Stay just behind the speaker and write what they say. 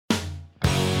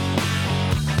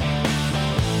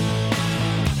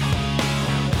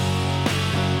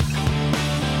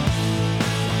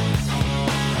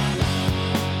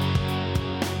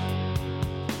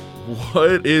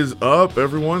What is up,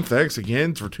 everyone? Thanks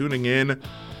again for tuning in.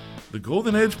 The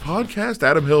Golden Edge podcast.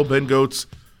 Adam Hill, Ben Gotz,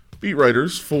 beat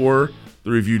writers for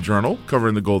the Review Journal,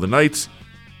 covering the Golden Knights,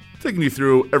 taking you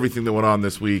through everything that went on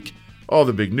this week, all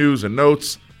the big news and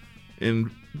notes.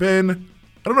 And Ben,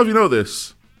 I don't know if you know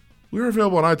this, we're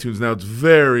available on iTunes now. It's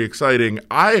very exciting.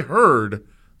 I heard,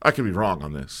 I could be wrong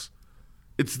on this,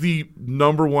 it's the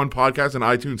number one podcast in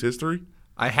iTunes history.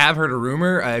 I have heard a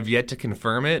rumor. I have yet to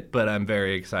confirm it, but I'm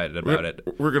very excited about it.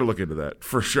 We're going to look into that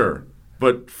for sure.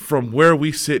 But from where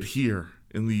we sit here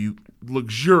in the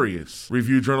luxurious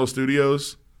Review Journal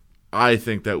studios, I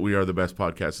think that we are the best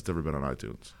podcast that's ever been on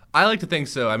iTunes. I like to think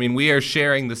so. I mean, we are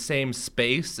sharing the same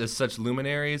space as such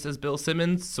luminaries as Bill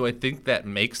Simmons, so I think that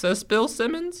makes us Bill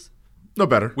Simmons. No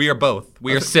better. We are both.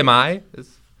 We are semi.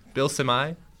 Is Bill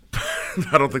semi?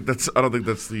 I don't think that's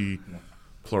the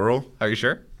plural. Are you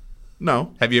sure?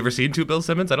 No. Have you ever seen two Bill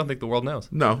Simmons? I don't think the world knows.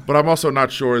 No, but I'm also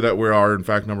not sure that we are, in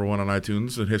fact, number one on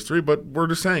iTunes in history, but we're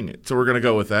just saying it. So we're going to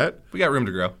go with that. We got room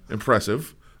to grow.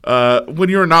 Impressive. When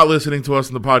you're not listening to us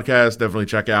in the podcast, definitely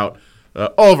check out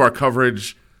all of our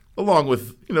coverage, along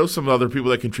with some other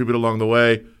people that contribute along the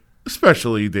way,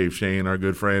 especially Dave Shane, our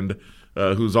good friend,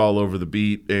 who's all over the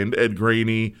beat, and Ed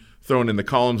Graney, throwing in the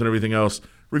columns and everything else.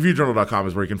 ReviewJournal.com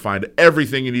is where you can find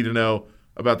everything you need to know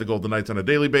about the Golden Knights on a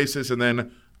daily basis. And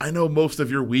then I know most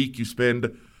of your week you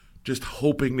spend just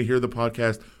hoping to hear the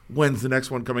podcast. When's the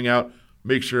next one coming out?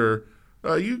 Make sure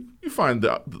you find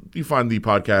the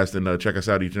podcast and check us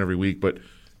out each and every week. But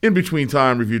in between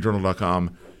time,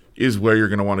 ReviewJournal.com is where you're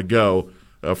going to want to go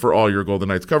for all your Golden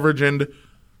Knights coverage. And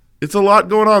it's a lot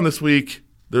going on this week.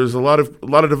 There's a lot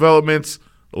of developments,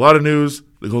 a lot of news.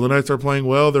 The Golden Knights are playing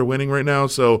well. They're winning right now.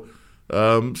 So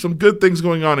some good things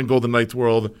going on in Golden Knights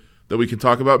world that we can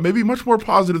talk about, maybe much more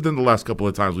positive than the last couple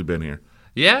of times we've been here.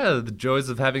 Yeah, the joys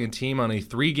of having a team on a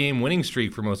 3-game winning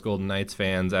streak for most Golden Knights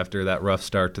fans after that rough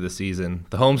start to the season.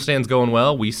 The homestand's going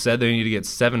well. We said they need to get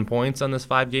 7 points on this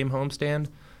 5-game homestand.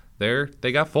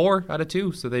 They got 4 out of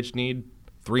 2, so they just need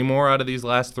 3 more out of these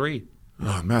last 3.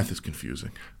 Oh, math is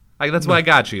confusing. That's why I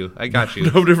got you.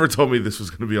 Nobody ever told me this was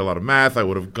going to be a lot of math. I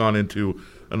would have gone into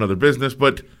another business,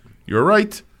 but you're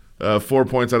right. 4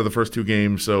 points out of the first 2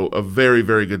 games, so a very,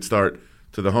 very good start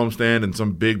to the homestand and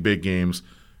some big, big games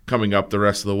coming up the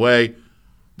rest of the way.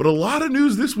 But a lot of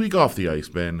news this week off the ice,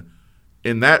 Ben,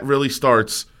 and that really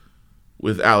starts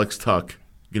with Alex Tuch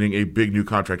getting a big new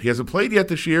contract. He hasn't played yet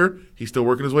this year. He's still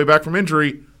working his way back from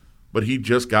injury, but he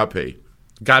just got paid.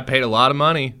 Got paid a lot of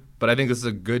money, but I think this is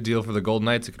a good deal for the Golden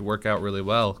Knights. It could work out really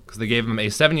well because they gave him a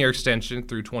 7-year extension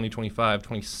through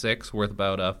 2025-26 worth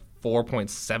about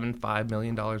 $4.75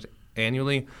 million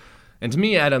annually. And to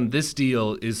me, Adam, this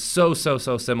deal is so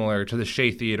similar to the Shea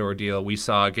Theodore deal we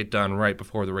saw get done right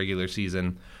before the regular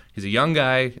season. He's a young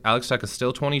guy. Alex Tuch is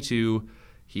still 22.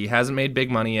 He hasn't made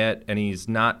big money yet, and he's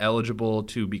not eligible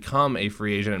to become a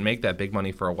free agent and make that big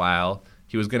money for a while.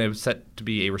 He was going to set to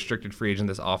be a restricted free agent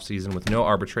this offseason with no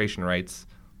arbitration rights.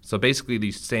 So basically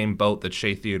the same boat that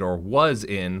Shea Theodore was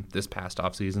in this past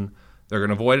offseason. They're going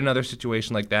to avoid another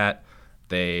situation like that.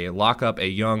 They lock up a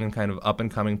young and kind of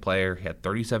up-and-coming player. He had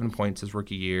 37 points his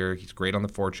rookie year. He's great on the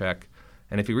forecheck.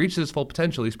 And if he reaches his full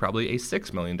potential, he's probably a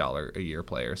 $6 million a year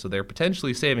player. So they're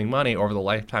potentially saving money over the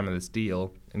lifetime of this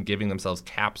deal and giving themselves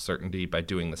cap certainty by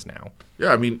doing this now.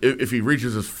 Yeah, I mean, if he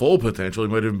reaches his full potential, he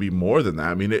might even be more than that.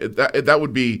 I mean, that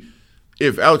would be,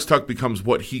 if Alex Tuch becomes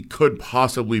what he could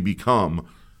possibly become,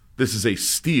 this is a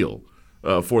steal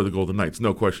for the Golden Knights,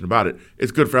 no question about it.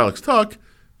 It's good for Alex Tuch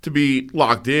to be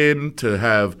locked in, to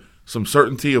have some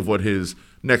certainty of what his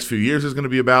next few years is going to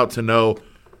be about, to know,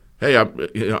 hey, I'm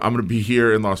going to be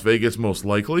here in Las Vegas most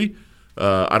likely.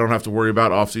 I don't have to worry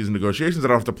about offseason negotiations. I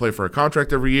don't have to play for a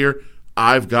contract every year.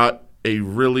 I've got a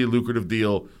really lucrative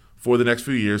deal for the next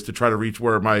few years to try to reach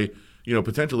where my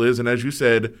potential is. And as you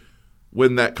said,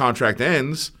 when that contract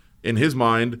ends, in his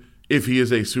mind, if he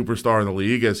is a superstar in the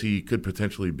league, as he could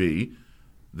potentially be,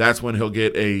 that's when he'll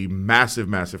get a massive,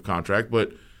 massive contract.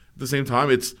 But at the same time,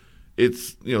 it's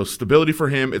stability for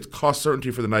him. It's cost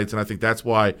certainty for the Knights, and I think that's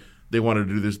why they wanted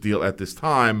to do this deal at this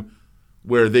time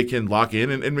where they can lock in.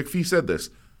 And McPhee said this.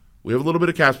 We have a little bit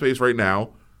of cap space right now,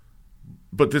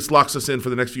 but this locks us in for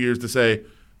the next few years to say,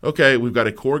 okay, we've got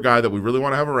a core guy that we really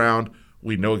want to have around.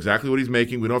 We know exactly what he's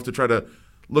making. We don't have to try to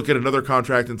look at another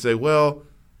contract and say, well,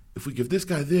 if we give this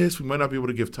guy this, we might not be able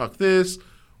to give Tuch this.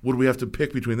 Would we have to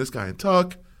pick between this guy and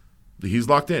Tuch? He's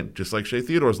locked in, just like Shea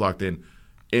Theodore's locked in.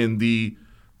 And the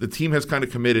team has kind of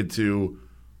committed to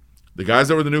the guys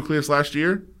that were the nucleus last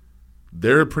year.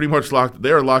 They're pretty much locked.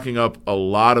 They are locking up a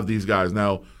lot of these guys.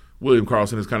 Now, William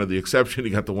Karlsson is kind of the exception. He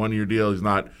got the 1-year deal. He's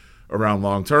not around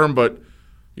long term, but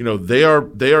they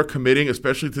are committing,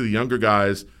 especially to the younger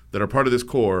guys that are part of this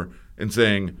core, and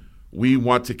saying, we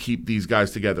want to keep these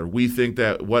guys together. We think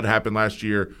that what happened last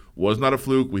year was not a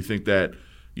fluke. We think that,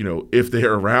 if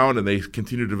they're around and they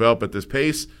continue to develop at this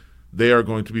pace, they are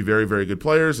going to be very, very good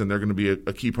players, and they're going to be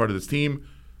a key part of this team.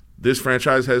 This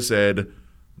franchise has said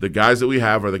the guys that we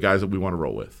have are the guys that we want to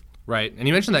roll with. Right. And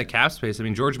you mentioned that cap space. I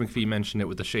mean, George McPhee mentioned it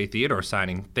with the Shea Theodore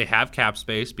signing. They have cap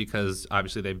space because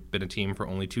obviously they've been a team for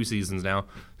only 2 seasons now.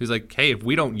 He's like, hey, if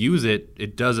we don't use it,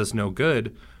 it does us no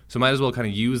good. So might as well kind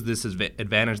of use this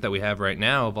advantage that we have right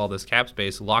now of all this cap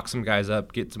space, lock some guys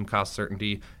up, get some cost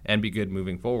certainty, and be good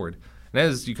moving forward. And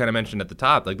as you kind of mentioned at the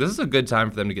top, this is a good time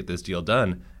for them to get this deal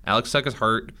done. Alex Tuch is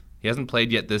hurt. He hasn't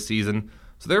played yet this season.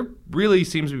 So there really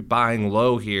seems to be buying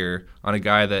low here on a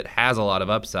guy that has a lot of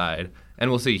upside. And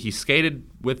we'll see. He skated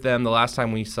with them. The last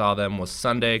time we saw them was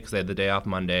Sunday because they had the day off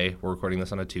Monday. We're recording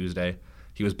this on a Tuesday.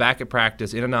 He was back at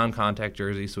practice in a non-contact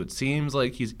jersey, so it seems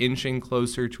like he's inching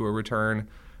closer to a return.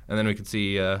 And then we can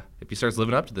see if he starts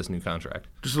living up to this new contract.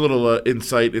 Just a little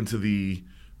insight into the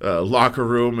locker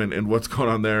room and what's going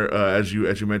on there. As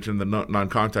you mentioned, the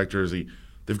non-contact jersey.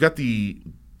 They've got the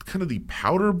kind of the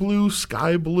powder blue,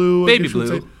 sky blue. Baby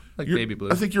blue. Baby blue.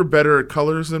 I think you're better at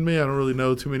colors than me. I don't really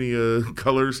know too many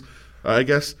colors, I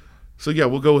guess. So, yeah,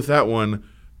 we'll go with that one.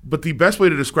 But the best way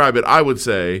to describe it, I would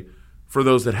say, for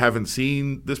those that haven't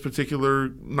seen this particular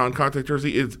non-contact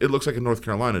jersey, it looks like a North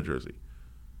Carolina jersey.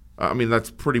 I mean, that's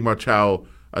pretty much how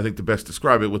I think to best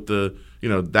describe it with the,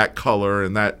 that color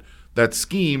and that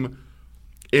scheme.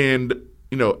 And,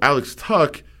 Alex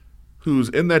Tuch, who's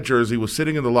in that jersey, was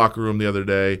sitting in the locker room the other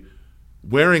day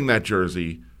wearing that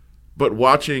jersey, but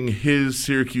watching his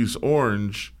Syracuse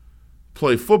Orange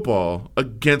play football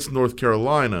against North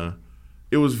Carolina.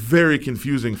 It was very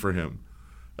confusing for him.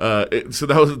 So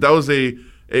that was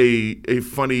a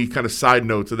funny kind of side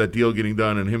note to that deal getting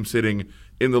done and him sitting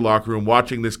in the locker room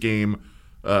watching this game.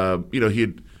 He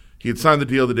had signed the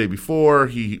deal the day before.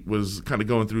 He was kind of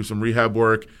going through some rehab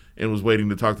work and was waiting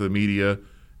to talk to the media.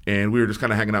 And we were just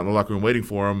kind of hanging out in the locker room waiting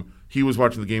for him. He was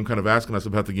watching the game, kind of asking us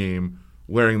about the game,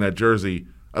 wearing that jersey.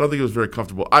 I don't think it was very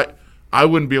comfortable. I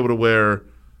wouldn't be able to wear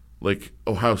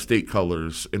Ohio State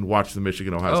colors and watch the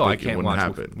Michigan-Ohio State game. It wouldn't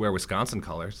happen. Wear Wisconsin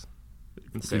colors.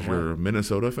 If you're a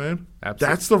Minnesota fan?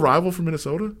 Absolutely. That's the rival for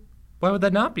Minnesota? Why would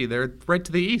that not be? They're right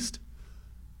to the east.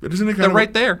 They're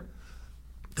right there.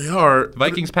 They are.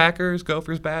 Vikings, Packers,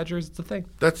 Gophers, Badgers. It's a thing.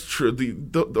 That's true.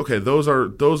 Okay, those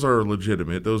are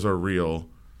legitimate. Those are real.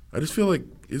 I just feel like,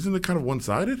 isn't it kind of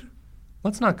one-sided?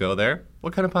 Let's not go there.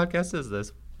 What kind of podcast is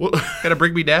this? Well, gotta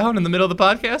bring me down in the middle of the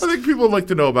podcast? I think people would like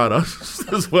to know about us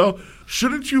as well.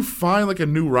 Shouldn't you find a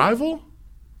new rival?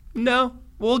 No.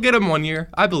 We'll get him one year,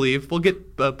 I believe. We'll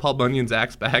get Paul Bunyan's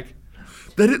axe back.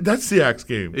 That's the axe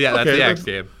game. Yeah, that's the axe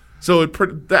game. So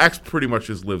the axe pretty much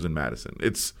just lives in Madison.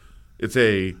 It's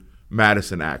a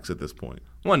Madison axe at this point.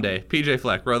 One day, PJ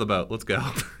Fleck, row the boat. Let's go.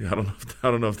 Yeah, I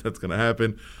don't know if that's going to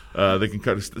happen. They can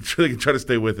try to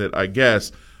stay with it, I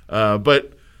guess.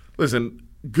 But listen,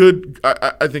 good.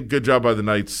 I think good job by the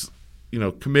Knights.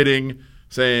 Committing,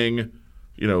 saying,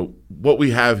 what we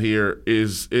have here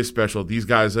is special. These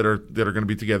guys that are going to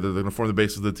be together, they're going to form the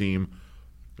basis of the team.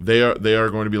 They are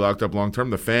going to be locked up long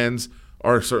term. The fans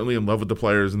are certainly in love with the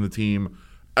players and the team.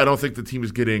 I don't think the team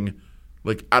is getting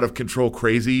out of control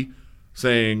crazy,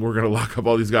 saying we're going to lock up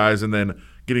all these guys and then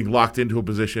getting locked into a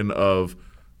position of,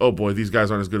 oh boy, these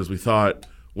guys aren't as good as we thought.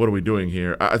 What are we doing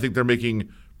here? I think they're making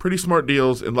pretty smart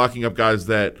deals and locking up guys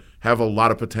that have a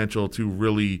lot of potential to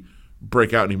really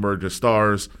break out and emerge as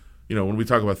stars. When we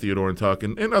talk about Theodore and Tuch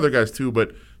and other guys too,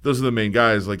 but those are the main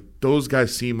guys. Those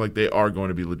guys seem like they are going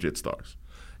to be legit stars.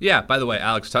 Yeah, by the way,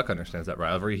 Alex Tuch understands that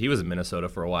rivalry. He was in Minnesota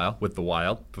for a while with the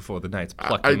Wild before the Knights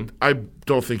plucked him. I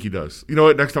don't think he does. You know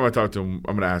what? Next time I talk to him,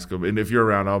 I'm going to ask him. And if you're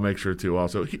around, I'll make sure to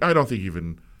also. I don't think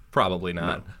even. Probably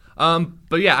not. No.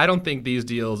 But yeah, I don't think these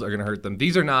deals are going to hurt them.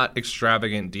 These are not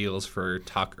extravagant deals for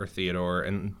Tuch or Theodore.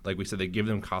 And like we said, they give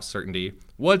them cost certainty.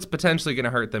 What's potentially going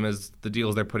to hurt them is the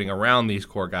deals they're putting around these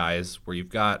core guys, where you've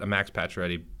got a Max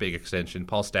Pacioretty, big extension,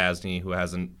 Paul Stastny, who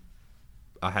hasn't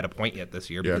had a point yet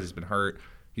this year because he's been hurt.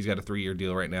 He's got a 3-year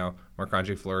deal right now.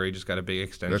 Marc-Andre Fleury just got a big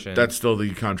extension. That's still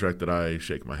the contract that I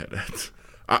shake my head at.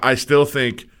 I still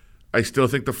think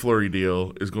the Fleury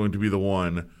deal is going to be the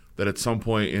one that at some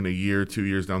point in a year, 2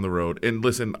 years down the road. And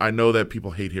listen, I know that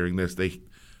people hate hearing this.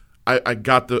 I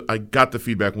got the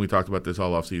feedback when we talked about this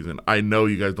all off season. I know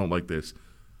you guys don't like this,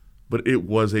 but it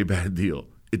was a bad deal.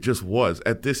 It just was.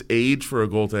 At this age for a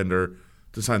goaltender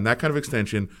to sign that kind of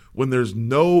extension when there's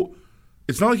no.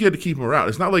 It's not like you had to keep him around.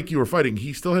 It's not like you were fighting.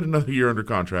 He still had another year under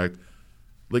contract.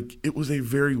 It was a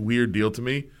very weird deal to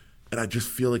me. And I just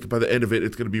feel like by the end of it,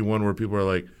 it's going to be one where people are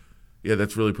like, yeah,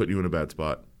 that's really putting you in a bad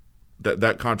spot.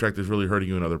 That contract is really hurting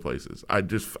you in other places. I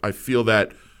feel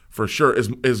that for sure.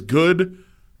 As good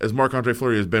as Marc-Andre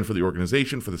Fleury has been for the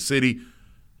organization, for the city,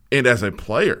 and as a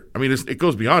player. I mean, it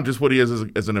goes beyond just what he is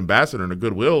as an ambassador and a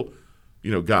goodwill,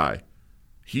 guy.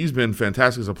 He's been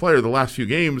fantastic as a player. The last few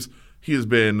games, he has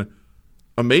been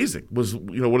amazing. Was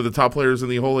one of the top players in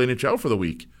the whole NHL for the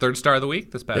week. Third star of the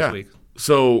week this past week.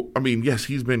 So, I mean, yes,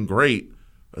 he's been great.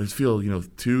 I just feel,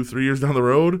 2-3 years down the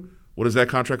road, what is that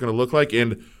contract going to look like?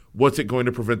 And what's it going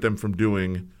to prevent them from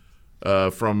doing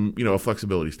from, a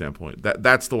flexibility standpoint?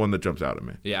 That's the one that jumps out at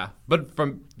me. Yeah. But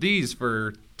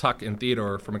for Tuch and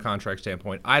Theodore, from a contract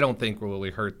standpoint, I don't think will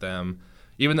really hurt them,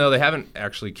 even though they haven't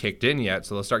actually kicked in yet,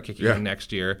 so they'll start kicking in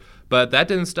next year. But that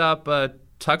didn't stop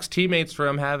Tuch's teammates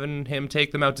from having him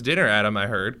take them out to dinner, Adam, I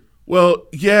heard. Well,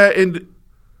 yeah, and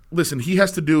listen, he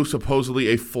has to do supposedly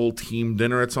a full team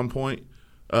dinner at some point.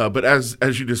 But as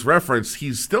you just referenced,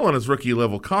 he's still on his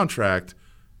rookie-level contract.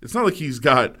 It's not like he's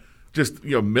got just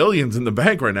millions in the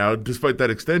bank right now, despite that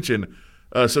extension.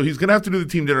 So he's going to have to do the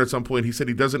team dinner at some point. He said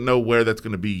he doesn't know where that's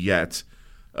going to be yet.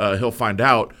 He'll find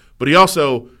out. But he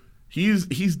also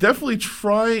he's definitely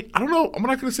trying. I don't know. I'm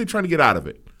not going to say trying to get out of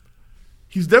it.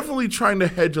 He's definitely trying to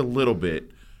hedge a little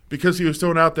bit because he was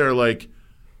throwing out there like,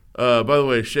 by the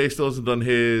way, Shea still hasn't done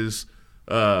his.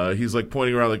 He's like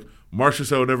pointing around like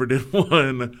Marchessault never did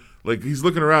one. Like he's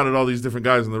looking around at all these different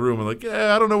guys in the room and like,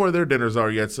 yeah, I don't know where their dinners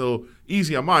are yet. So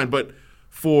easy on mine, but.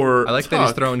 I like that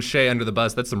he's throwing Shea under the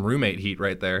bus. That's some roommate heat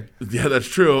right there. Yeah, that's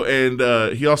true.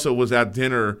 And he also was at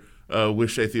dinner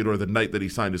with Shea Theodore the night that he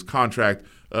signed his contract.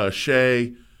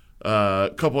 Shea,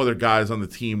 a couple other guys on the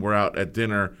team were out at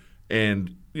dinner.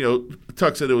 And,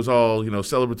 Tuch said it was all,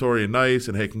 celebratory and nice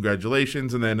and, hey,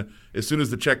 congratulations. And then as soon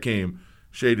as the check came,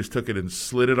 Shea just took it and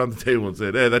slid it on the table and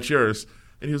said, hey, that's yours.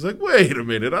 And he was like, wait a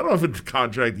minute, I don't have a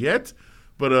contract yet.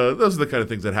 But those are the kind of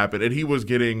things that happen. And he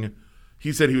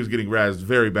said he was getting razzed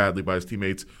very badly by his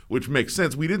teammates, which makes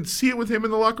sense. We didn't see it with him in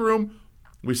the locker room.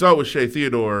 We saw it with Shea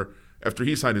Theodore after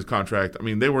he signed his contract. I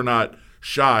mean, they were not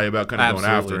shy about kind of going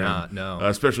after him. Absolutely not, no.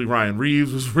 Especially Ryan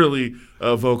Reeves was really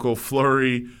vocal.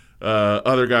 Fleury,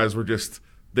 other guys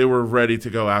they were ready to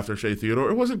go after Shea Theodore.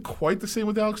 It wasn't quite the same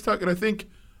with Alex Tuch, and I think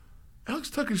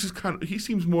Alex Tuch is just he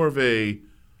seems more of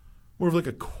like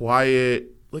a quiet,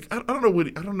 like I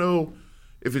don't know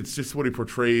if it's just what he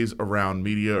portrays around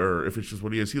media or if it's just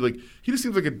what he is. He just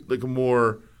seems like a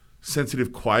more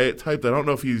sensitive, quiet type. I don't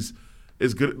know if he's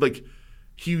as good. Like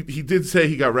he did say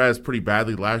he got razzed pretty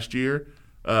badly last year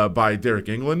by Derek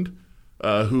England,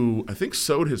 who I think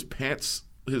sewed his pant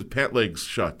legs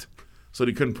shut so that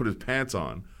he couldn't put his pants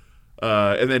on.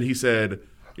 And then he said,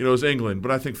 it was England,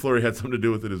 but I think Fleury had something to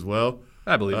do with it as well.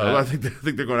 I believe that. I think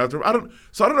they're going after him. I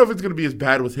don't know if it's going to be as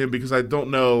bad with him because I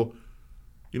don't know.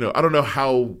 I don't know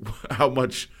how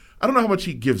much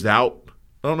he gives out.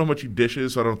 I don't know how much he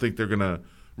dishes, so I don't think they're gonna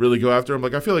really go after him.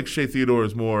 Like I feel like Shea Theodore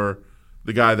is more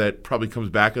the guy that probably comes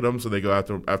back at him, so they go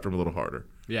after him a little harder.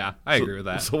 Yeah, I agree with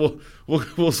that. So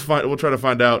we'll try to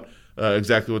find out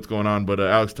exactly what's going on. But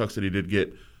Alex Tuch said he did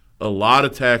get a lot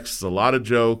of texts, a lot of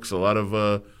jokes, a lot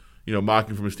of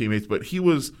mocking from his teammates. But he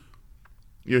was,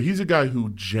 he's a guy who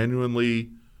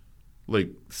genuinely.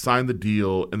 Signed the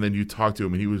deal, and then you talk to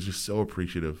him, and he was just so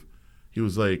appreciative. He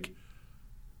was like,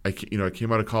 I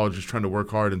came out of college just trying to work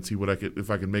hard and see if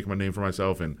I could make my name for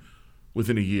myself, and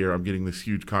within a year, I'm getting this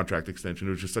huge contract extension.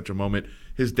 It was just such a moment.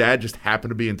 His dad just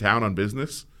happened to be in town on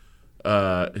business.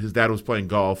 His dad was playing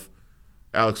golf.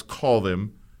 Alex called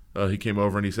him. He came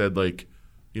over, and he said,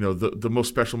 the most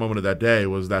special moment of that day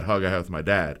was that hug I had with my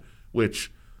dad,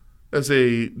 which – as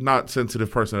a not sensitive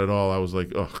person at all, I was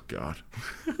like, oh, God.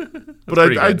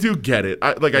 But I do get it.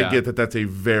 I get that that's a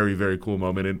very, very cool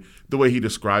moment. And the way he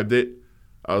described it,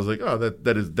 I was like, oh,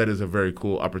 that is a very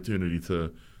cool opportunity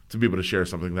to be able to share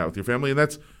something like that with your family. And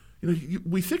that's,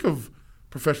 we think of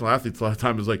professional athletes a lot of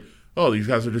times as like, oh, these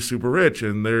guys are just super rich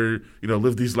and they're,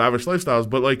 live these lavish lifestyles.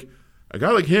 But like a guy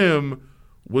like him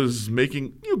was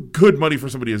making good money for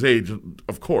somebody his age,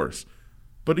 of course.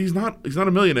 But he's not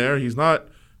a millionaire. He's not.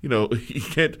 He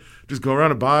can't just go around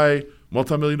and buy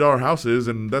multi-million-dollar houses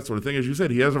and that sort of thing. As you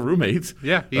said, he has a roommate.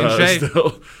 Yeah, he and Shea.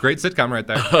 Great sitcom right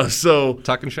there. So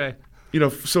Tuch and Shea.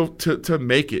 So to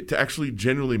make it, to actually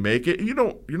genuinely make it,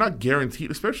 you're not guaranteed,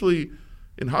 especially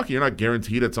in hockey, you're not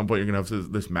guaranteed at some point you're going to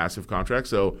have this massive contract.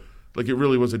 So, it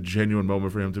really was a genuine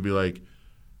moment for him to be like,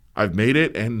 I've made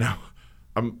it, and now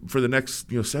for the next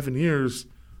 7 years,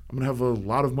 I'm going to have a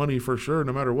lot of money for sure,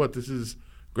 no matter what. This is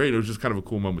great. It was just kind of a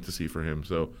cool moment to see for him.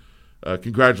 So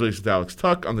congratulations to Alex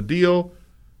Tuch on the deal.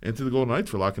 and to the Golden Knights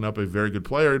for locking up a very good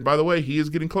player. And by the way, he is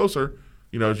getting closer.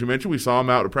 As you mentioned, we saw him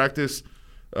out of practice,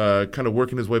 kind of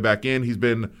working his way back in. He's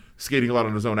been skating a lot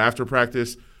on his own after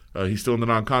practice. He's still in the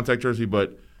non-contact jersey,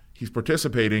 but he's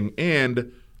participating,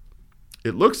 and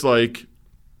it looks like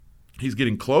he's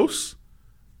getting close.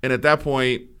 And at that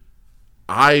point,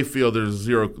 I feel there's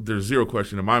zero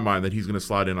question in my mind that he's going to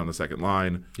slide in on the second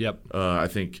line. Yep. I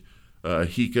think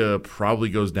Hika probably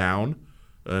goes down.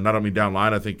 Not only down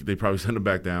line, I think they probably send him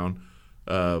back down.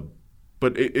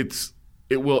 But it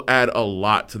will add a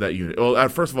lot to that unit. Well,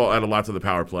 first of all, add a lot to the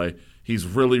power play. He's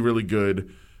really, really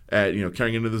good at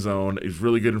carrying into the zone. He's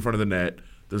really good in front of the net.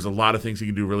 There's a lot of things he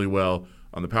can do really well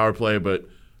on the power play, but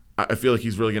I feel like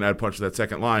he's really going to add punch to that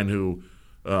second line who,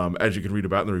 as you can read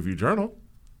about in the Review Journal.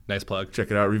 Nice plug.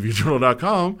 Check it out,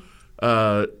 reviewjournal.com.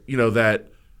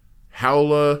 That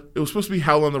Haula, it was supposed to be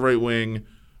Haula on the right wing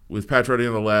with Pacioretty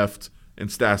on the left and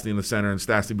Stastny in the center, and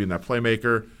Stastny being that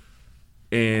playmaker.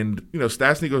 And,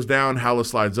 Stastny goes down, Haula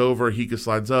slides over, Hika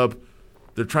slides up.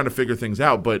 They're trying to figure things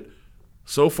out, but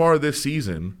so far this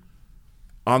season,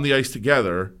 on the ice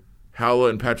together, Haula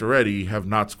and Pacioretty have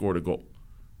not scored a goal.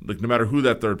 Like, no matter who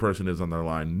that third person is on their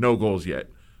line, no goals yet.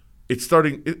 It's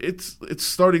starting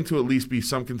to at least be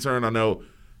some concern. I know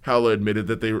Haula admitted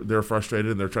that they're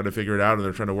frustrated and they're trying to figure it out and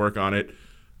they're trying to work on it.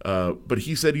 But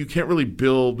he said you can't really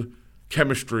build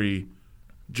chemistry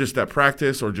just at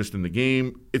practice or just in the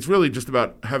game. It's really just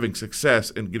about having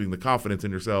success and getting the confidence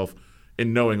in yourself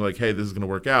and knowing, like, hey, this is going to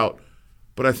work out.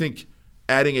 But I think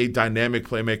adding a dynamic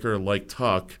playmaker like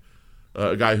Tuch,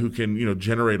 a guy who can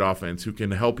generate offense, who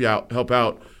can help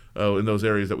out in those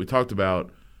areas that we talked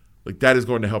about, like, that is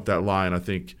going to help that line, I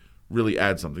think, really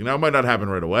add something. Now, it might not happen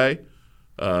right away.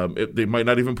 They might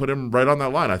not even put him right on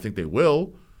that line. I think they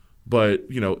will. But,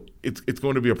 it's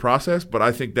going to be a process. But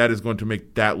I think that is going to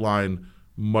make that line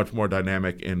much more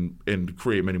dynamic and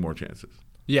create many more chances.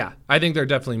 Yeah, I think they're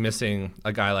definitely missing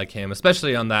a guy like him,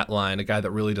 especially on that line, a guy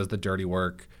that really does the dirty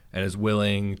work and is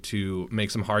willing to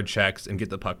make some hard checks and get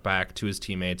the puck back to his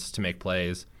teammates to make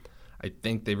plays. I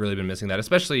think they've really been missing that,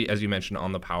 especially, as you mentioned,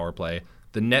 on the power play.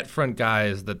 The net front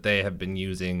guys that they have been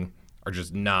using are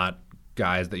just not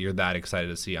guys that you're that excited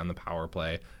to see on the power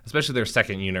play, especially their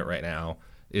second unit right now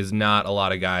is not a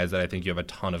lot of guys that I think you have a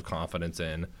ton of confidence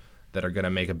in that are going to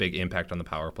make a big impact on the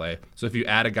power play. So if you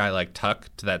add a guy like Tuch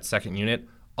to that second unit,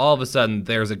 all of a sudden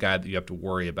there's a guy that you have to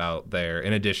worry about there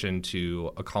in addition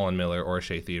to a Colin Miller or a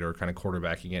Shea Theodore kind of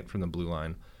quarterbacking it from the blue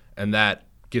line. And that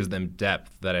gives them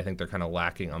depth that I think they're kind of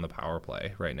lacking on the power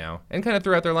play right now and kind of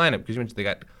throughout their lineup, because you mentioned they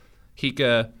got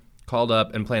Hika called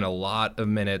up and playing a lot of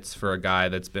minutes for a guy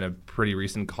that's been a pretty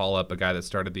recent call-up, a guy that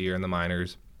started the year in the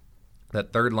minors.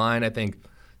 That third line, I think,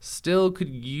 still could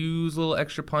use a little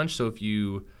extra punch. So if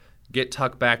you get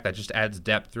Tuch back, that just adds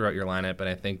depth throughout your lineup, and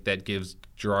I think that gives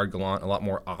Gerard Gallant a lot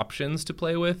more options to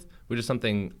play with, which is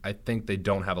something I think they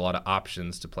don't have a lot of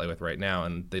options to play with right now,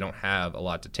 and they don't have a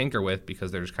lot to tinker with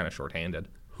because they're just kind of shorthanded.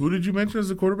 Who did you mention as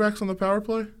the quarterbacks on the power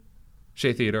play?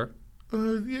 Shea Theodore.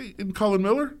 And Colin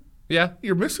Miller? Yeah.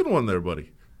 You're missing one there,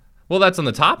 buddy. Well, that's on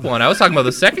the top one. I was talking about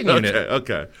the second unit.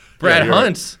 Okay. Brad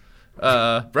Hunt.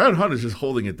 Right. Brad Hunt is just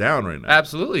holding it down right now.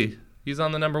 Absolutely. He's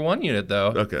on the number one unit, though,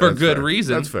 okay, for good fair.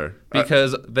 reason. That's fair.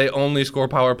 Because they only score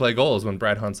power play goals when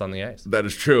Brad Hunt's on the ice. That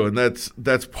is true, and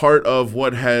that's part of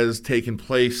what has taken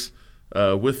place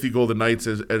with the Golden Knights,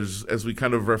 as we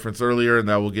kind of referenced earlier, and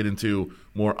that we'll get into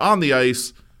more on the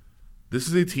ice. This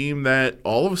is a team that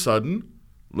all of a sudden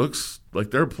looks like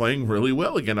they're playing really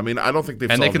well again. I mean, I don't think they've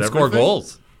solved everything. And they can score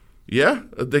goals. Yeah,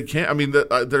 they can't. I mean,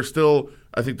 there's still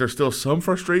some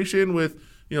frustration with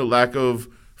lack of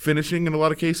finishing in a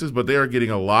lot of cases, but they are getting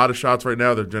a lot of shots right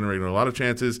now. They're generating a lot of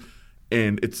chances,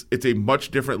 and it's a much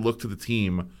different look to the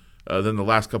team than the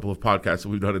last couple of podcasts that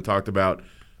we've done and talked about.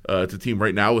 It's a team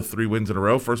right now with 3 wins in a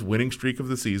row, first winning streak of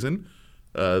the season.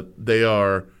 They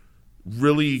are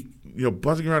really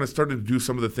buzzing around and starting to do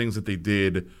some of the things that they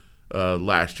did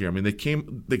last year. I mean,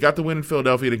 they got the win in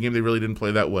Philadelphia in a game they really didn't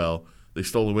play that well. They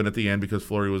stole the win at the end because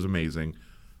Fleury was amazing.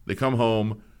 They come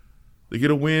home, they get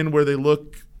a win where they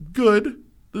look good.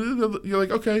 You're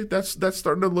like, okay, that's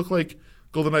starting to look like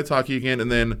Golden Knights hockey again, and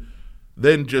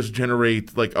then just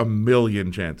generate like a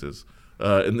million chances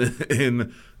in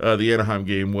the Anaheim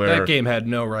game, where that game had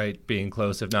no right being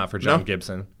close if not for John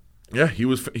Gibson. Yeah, he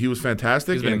was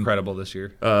fantastic. He's been incredible this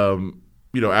year.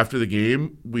 After the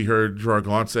game, we heard Gerard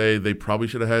Gallant say they probably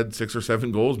should have had 6 or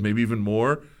 7 goals, maybe even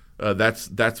more. That's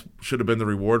should have been the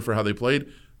reward for how they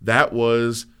played. That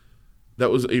was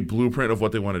a blueprint of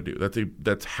what they want to do.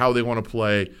 That's how they want to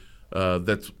play.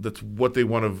 That's what they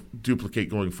want to duplicate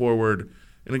going forward.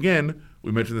 And again,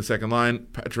 we mentioned the second line.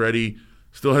 Pacioretty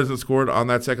still hasn't scored on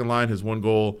that second line. His one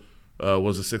goal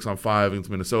was a 6-on-5 against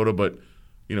Minnesota, but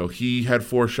he had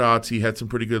 4 shots. He had some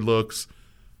pretty good looks.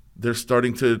 They're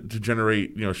starting to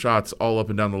generate shots all up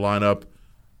and down the lineup.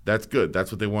 That's good.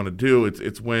 That's what they want to do.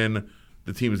 It's when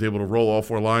the team is able to roll all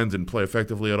 4 lines and play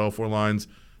effectively at all 4 lines.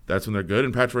 That's when they're good.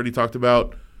 And Pacioretty talked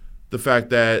about the fact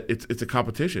that it's a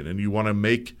competition, and you want to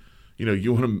make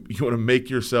you want to make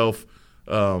yourself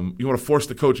you want to force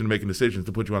the coach into making decisions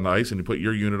to put you on the ice, and you put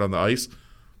your unit on the ice.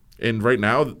 And right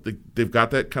now they've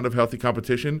got that kind of healthy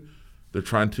competition. They're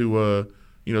trying to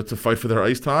to fight for their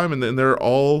ice time, and then they're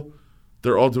all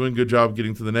doing a good job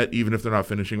getting to the net, even if they're not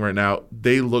finishing right now.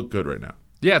 They look good right now.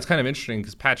 Yeah, it's kind of interesting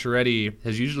because Pacioretty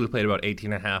has usually played about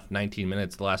 18.5, 19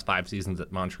 minutes the last 5 seasons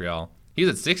at Montreal. He's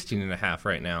at 16.5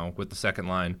 right now with the second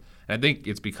line. And I think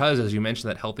it's because, as you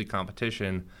mentioned, that healthy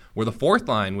competition, where the fourth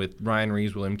line with Ryan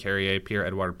Reeves, William Carrier,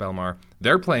 Pierre-Edouard Bellemare,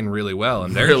 they're playing really well.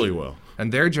 And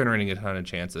they're generating a ton of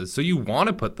chances. So you want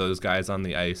to put those guys on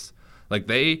the ice. Like,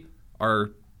 they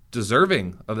are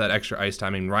deserving of that extra ice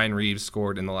time. I mean, Ryan Reeves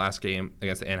scored in the last game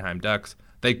against the Anaheim Ducks.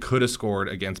 They could have scored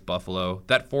against Buffalo.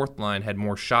 That fourth line had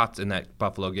more shots in that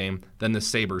Buffalo game than the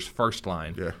Sabres' first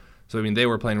line. Yeah. So, I mean, they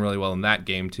were playing really well in that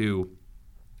game, too.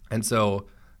 And so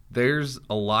there's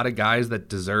a lot of guys that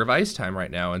deserve ice time right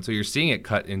now. And so you're seeing it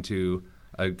cut into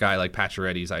a guy like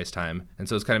Pacioretty's ice time. And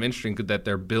so it's kind of interesting that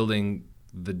they're building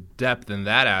the depth in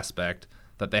that aspect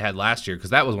that they had last year,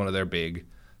 because that was one of their big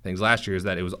things last year, is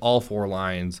that it was all 4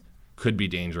 lines could be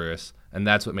dangerous. And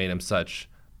that's what made them such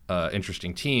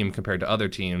interesting team compared to other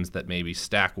teams that maybe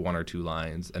stack 1 or 2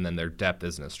 lines and then their depth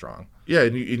isn't as strong. Yeah,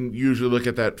 and you usually look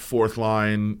at that fourth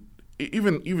line,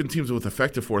 even teams with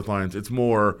effective fourth lines, it's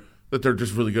more that they're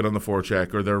just really good on the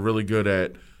forecheck, or they're really good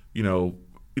at,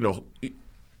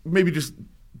 maybe just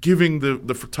giving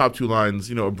the top 2 lines,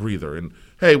 a breather. And,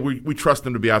 hey, we trust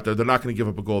them to be out there. They're not going to give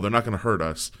up a goal. They're not going to hurt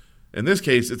us. In this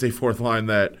case, it's a fourth line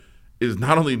that is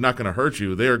not only not going to hurt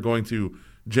you, they are going to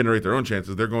generate their own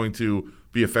chances. They're going to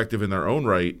be effective in their own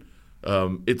right.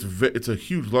 It's a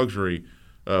huge luxury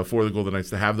for the Golden Knights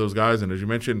to have those guys. And as you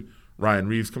mentioned, Ryan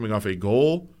Reeves coming off a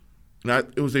goal,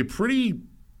 it was a pretty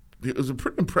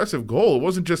impressive goal. It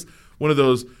wasn't just one of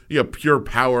those pure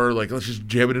power, like let's just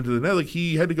jam it into the net. Like,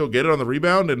 he had to go get it on the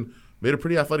rebound and made a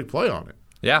pretty athletic play on it.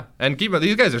 Yeah, and keep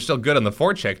these guys are still good on the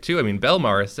forecheck too. I mean,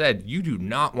 Bellemare said you do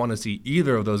not want to see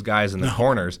either of those guys in the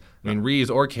corners. I mean, Reeves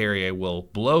or Carrier will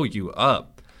blow you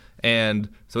up. And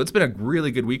so it's been a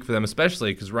really good week for them,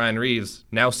 especially because Ryan Reeves,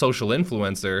 now social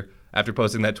influencer, after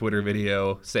posting that Twitter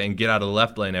video saying, get out of the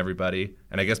left lane, everybody.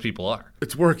 And I guess people are.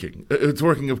 It's working. It's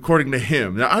working according to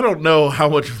him. Now, I don't know how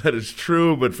much of that is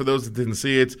true, but for those that didn't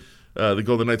see it, the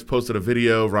Golden Knights posted a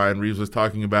video. Ryan Reeves was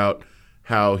talking about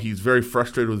how he's very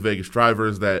frustrated with Vegas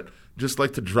drivers that just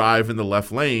like to drive in the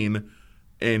left lane.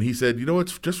 And he said,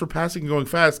 it's just for passing and going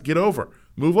fast. Get over.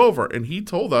 Move over. And he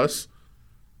told us,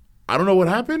 I don't know what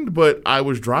happened, but I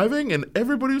was driving and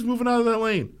everybody was moving out of that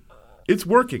lane. It's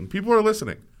working. People are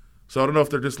listening. So I don't know if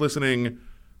they're just listening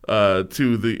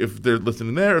if they're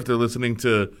listening there, if they're listening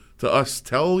to us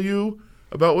tell you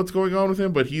about what's going on with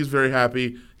him, but he's very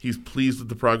happy. He's pleased with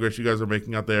the progress you guys are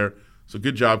making out there. So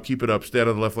good job. Keep it up. Stay out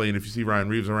of the left lane if you see Ryan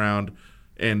Reeves around.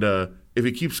 And if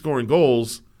he keeps scoring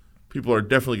goals, people are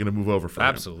definitely going to move over for him.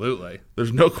 Absolutely.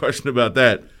 There's no question about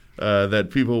that,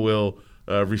 that people will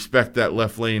respect that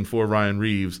left lane for Ryan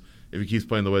Reeves if he keeps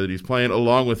playing the way that he's playing.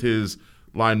 Along with his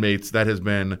line mates, that has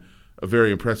been a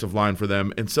very impressive line for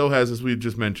them. And so has, as we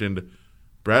just mentioned,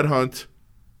 Brad Hunt.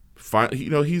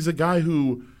 He's a guy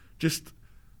who just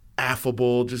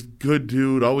affable, just good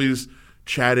dude, always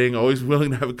chatting, always willing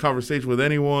to have a conversation with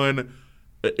anyone,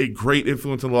 a great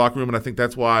influence in the locker room, and I think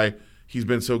that's why he's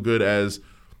been so good as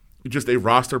just a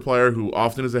roster player who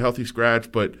often is a healthy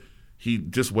scratch, but he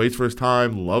just waits for his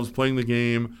time, loves playing the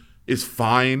game, is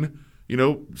fine,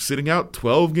 sitting out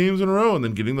 12 games in a row and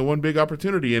then getting the one big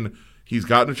opportunity, and he's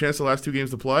gotten a chance the last 2 games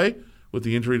to play with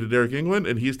the injury to Derek England,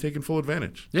 and he has taken full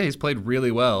advantage. Yeah, he's played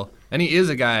really well, and he is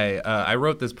a guy, I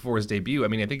wrote this before his debut, I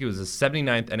mean, I think it was his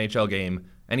 79th NHL game,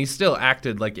 and he still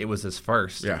acted like it was his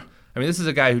first. Yeah. I mean, this is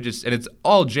a guy who and it's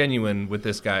all genuine with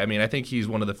this guy. I mean, I think he's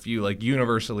one of the few,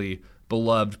 universally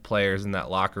beloved players in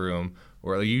that locker room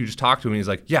where you just talk to him and he's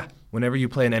like, yeah, whenever you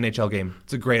play an NHL game,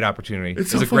 it's a great opportunity.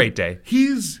 It's a great day.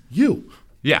 He's you.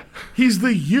 Yeah. He's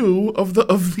the you of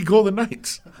the Golden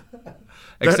Knights.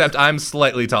 Except I'm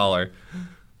slightly taller.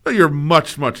 You're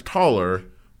much, much taller,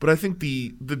 but I think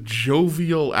the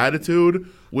jovial attitude,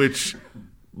 which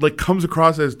comes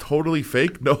across as totally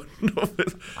fake. No,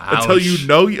 until you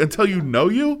know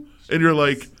you, and you're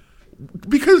like,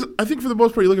 Because I think for the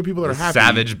most part, you look at people that are happy.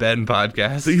 Savage Ben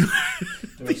podcast.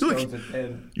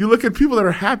 You look at people that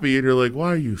are happy, and you're like,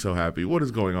 why are you so happy? What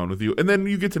is going on with you? And then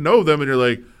you get to know them, and you're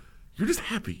like, you're just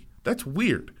happy. That's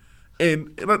weird.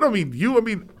 And I don't mean you. I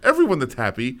mean everyone that's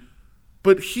happy.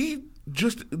 But he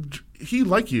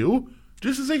like you,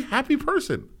 just is a happy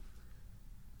person.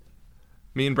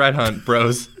 Me and Brad Hunt,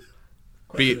 bros.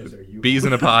 Bees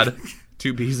in a pod.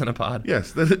 2 bees in a pod.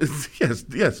 Yes,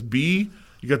 yes. Bee.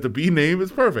 You got the bee name.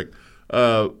 It's perfect.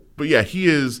 But yeah,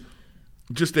 he's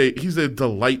a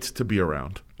delight to be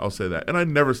around. I'll say that. And I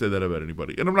never say that about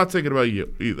anybody. And I'm not saying it about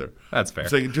you either. That's fair. I'm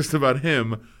saying it just about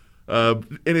him.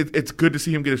 And it's good to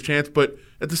see him get his chance. But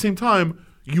at the same time,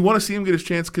 you want to see him get his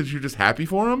chance because you're just happy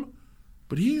for him.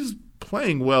 But he's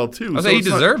playing well, too. I'll say he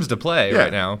deserves to play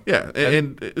right now. Yeah,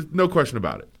 and no question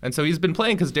about it. And so he's been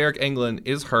playing because Derek England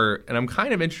is hurt. And I'm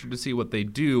kind of interested to see what they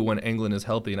do when England is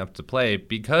healthy enough to play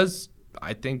because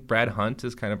I think Brad Hunt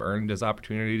has kind of earned his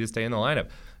opportunity to stay in the lineup.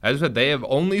 As I said, they have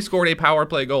only scored a power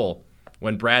play goal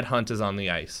when Brad Hunt is on the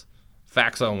ice.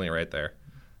 Facts only right there.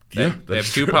 They have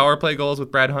 2 power play goals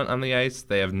with Brad Hunt on the ice.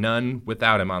 They have none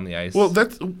without him on the ice. Well, I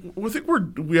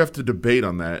think we have to debate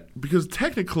on that because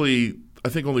technically, I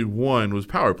think only 1 was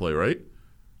power play, right?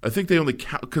 I think they only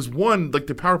count because 1, like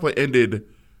the power play ended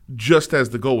just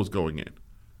as the goal was going in.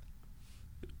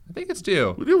 I think it's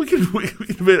 2. We can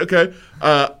debate. Okay,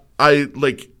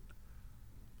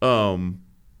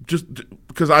 just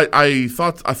because I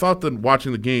thought that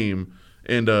watching the game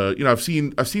and I've seen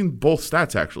both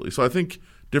stats actually, so I think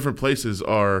different places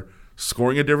are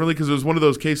scoring it differently because it was one of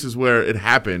those cases where it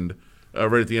happened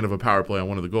right at the end of a power play on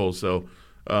one of the goals. So,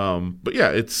 but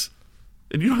yeah,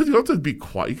 and you don't have to be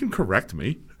quiet. You can correct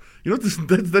me. You know,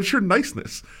 that's your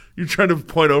niceness. You're trying to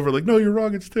point over like, no, you're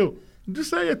wrong. It's 2.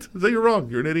 Just say it. Say you're wrong.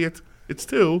 You're an idiot. It's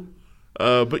 2.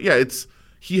 But yeah,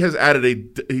 he has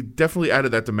he definitely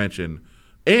added that dimension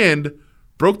and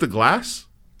broke the glass.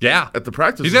 Yeah, at the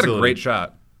practice. He's got a great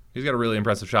shot. He's got a really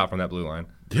impressive shot from that blue line.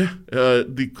 Yeah,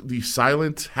 the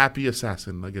silent, happy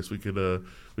assassin. I guess we could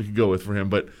go with for him.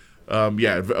 But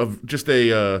just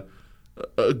a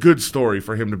good story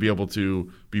for him to be able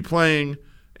to be playing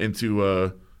and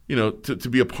to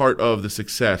be a part of the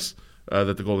success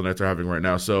that the Golden Knights are having right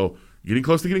now. So getting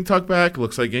close to getting Tuch back.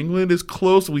 Looks like England is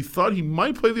close. We thought he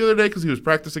might play the other day because he was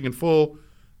practicing in full.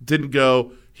 Didn't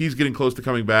go. He's getting close to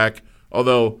coming back.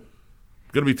 Although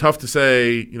going to be tough to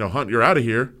say, Hunt, you're out of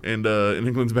here, and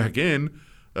England's back in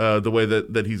the way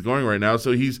that he's going right now.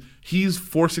 So he's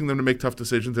forcing them to make tough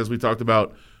decisions, as we talked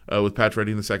about with Patch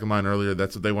Reddy in the second line earlier.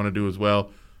 That's what they want to do as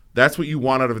well. That's what you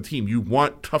want out of a team. You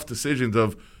want tough decisions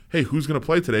of, hey, who's going to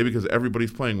play today because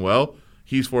everybody's playing well.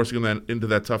 He's forcing them into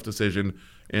that tough decision,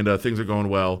 and things are going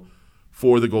well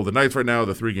for the Golden Knights right now.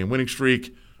 The 3-game winning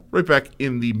streak, right back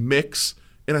in the mix,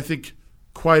 and I think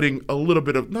quieting a little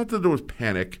bit of, not that there was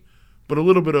panic, but a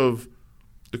little bit of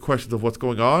the questions of what's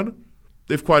going on.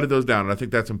 They've quieted those down, and I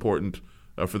think that's important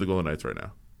for the Golden Knights right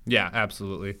now. Yeah,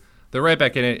 absolutely. They're right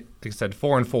back in it. Like I said,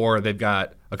 4-4. They've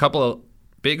got a couple of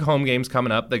big home games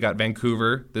coming up. They got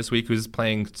Vancouver this week, who's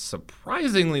playing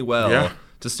surprisingly well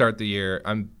to start the year.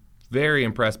 I'm very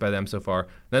impressed by them so far.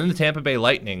 Then the Tampa Bay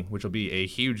Lightning, which will be a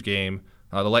huge game.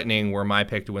 The Lightning were my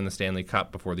pick to win the Stanley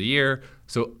Cup before the year,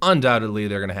 so undoubtedly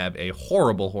they're going to have a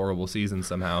horrible, horrible season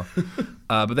somehow.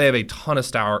 But they have a ton of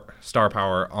star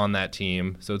power on that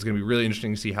team, so it's going to be really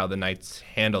interesting to see how the Knights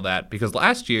handle that. Because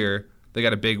last year they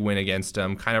got a big win against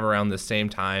them, kind of around the same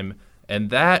time, and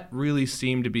that really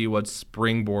seemed to be what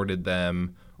springboarded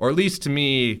them, or at least to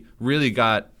me, really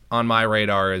got on my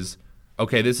radar as,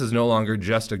 okay, this is no longer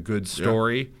just a good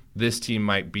story. Yeah. This team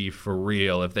might be for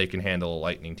real if they can handle a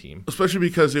Lightning team. Especially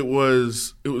because it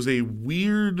was a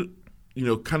weird,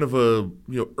 kind of a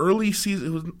early season.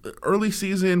 It was early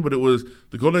season, but it was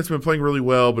the Golden Knights have been playing really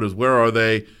well. But it was where are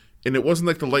they? And it wasn't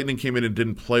like the Lightning came in and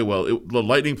didn't play well. The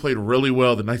Lightning played really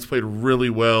well. The Knights played really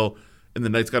well, and the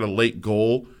Knights got a late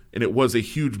goal. And it was a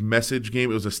huge message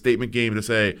game. It was a statement game to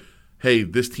say, hey,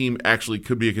 this team actually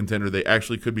could be a contender. They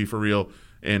actually could be for real.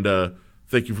 And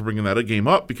thank you for bringing that game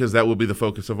up because that will be the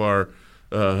focus of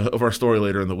our story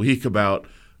later in the week about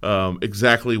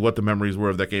exactly what the memories were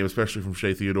of that game, especially from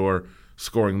Shea Theodore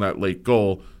scoring that late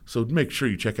goal. So make sure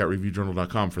you check out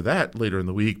reviewjournal.com for that later in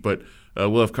the week. But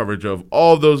we'll have coverage of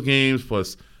all of those games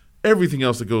plus everything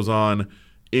else that goes on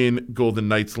in Golden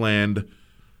Knights land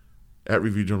at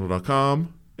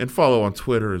reviewjournal.com. And follow on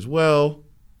Twitter as well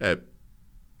at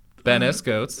Ben S.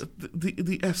 Gotz.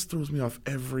 The S throws me off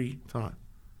every time.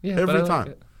 Yeah, every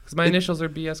time. Because my initials are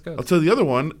BS Gotz. I'll tell you the other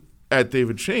one, at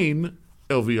David Shane,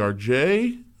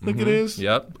 LVRJ, I think it is.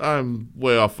 Yep. I'm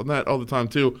way off on that all the time,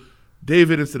 too.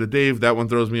 David instead of Dave. That one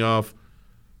throws me off.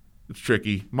 It's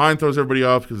tricky. Mine throws everybody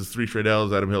off because it's 3 straight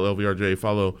L's. Adam Hill, LVRJ.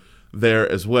 Follow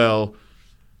there as well.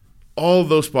 All of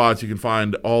those spots, you can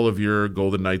find all of your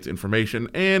Golden Knights information.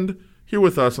 And here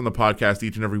with us on the podcast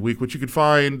each and every week, which you can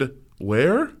find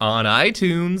where? On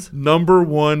iTunes. Number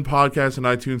 1 podcast in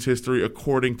iTunes history,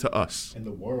 according to us. In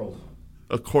the world.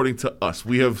 According to us.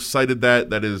 We have cited that.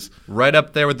 That is Right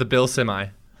up there with the Bill Semi.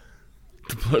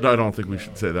 But I don't think we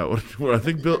should say that one.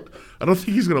 I don't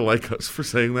think he's going to like us for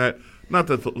saying that. Not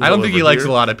that I don't think he likes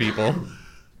a lot of people.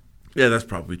 Yeah, that's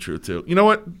probably true too. You know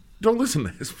what? Don't listen to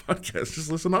his podcast.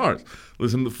 Just listen to ours.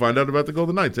 Listen to find out about the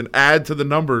Golden Knights and add to the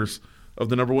numbers of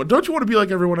the number 1. Don't you want to be like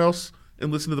everyone else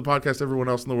and listen to the podcast everyone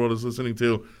else in the world is listening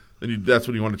to? Then that's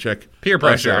when you want to check peer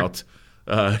pressure out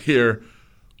here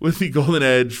with the Golden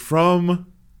Edge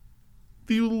from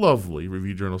the lovely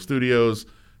Review Journal Studios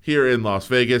here in Las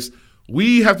Vegas.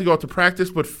 We have to go out to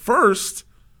practice, but first,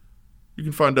 you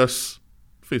can find us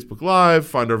Facebook Live,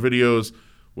 find our videos.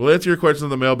 We'll answer your questions in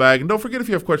the mailbag. And don't forget, if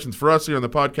you have questions for us here on the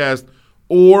podcast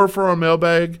or for our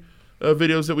mailbag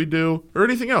videos that we do or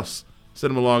anything else,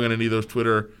 send them along on any of those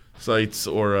Twitter sites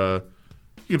or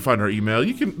you can find our email.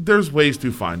 There's ways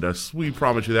to find us. We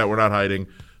promise you that. We're not hiding.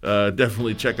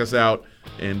 Definitely check us out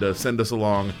and send us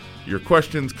along your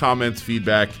questions, comments,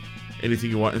 feedback,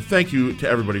 anything you want. And thank you to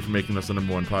everybody for making us the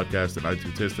number 1 podcast in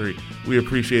iTunes history. We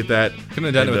appreciate that. Couldn't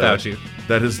have done it without you.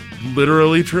 That is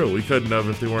literally true. We couldn't have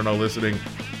if they weren't all listening.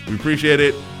 We appreciate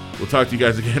it. We'll talk to you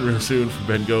guys again real soon. From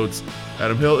Ben Gotz,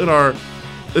 Adam Hill, and our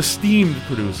esteemed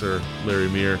producer, Larry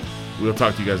Meir. We'll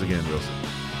talk to you guys again real soon.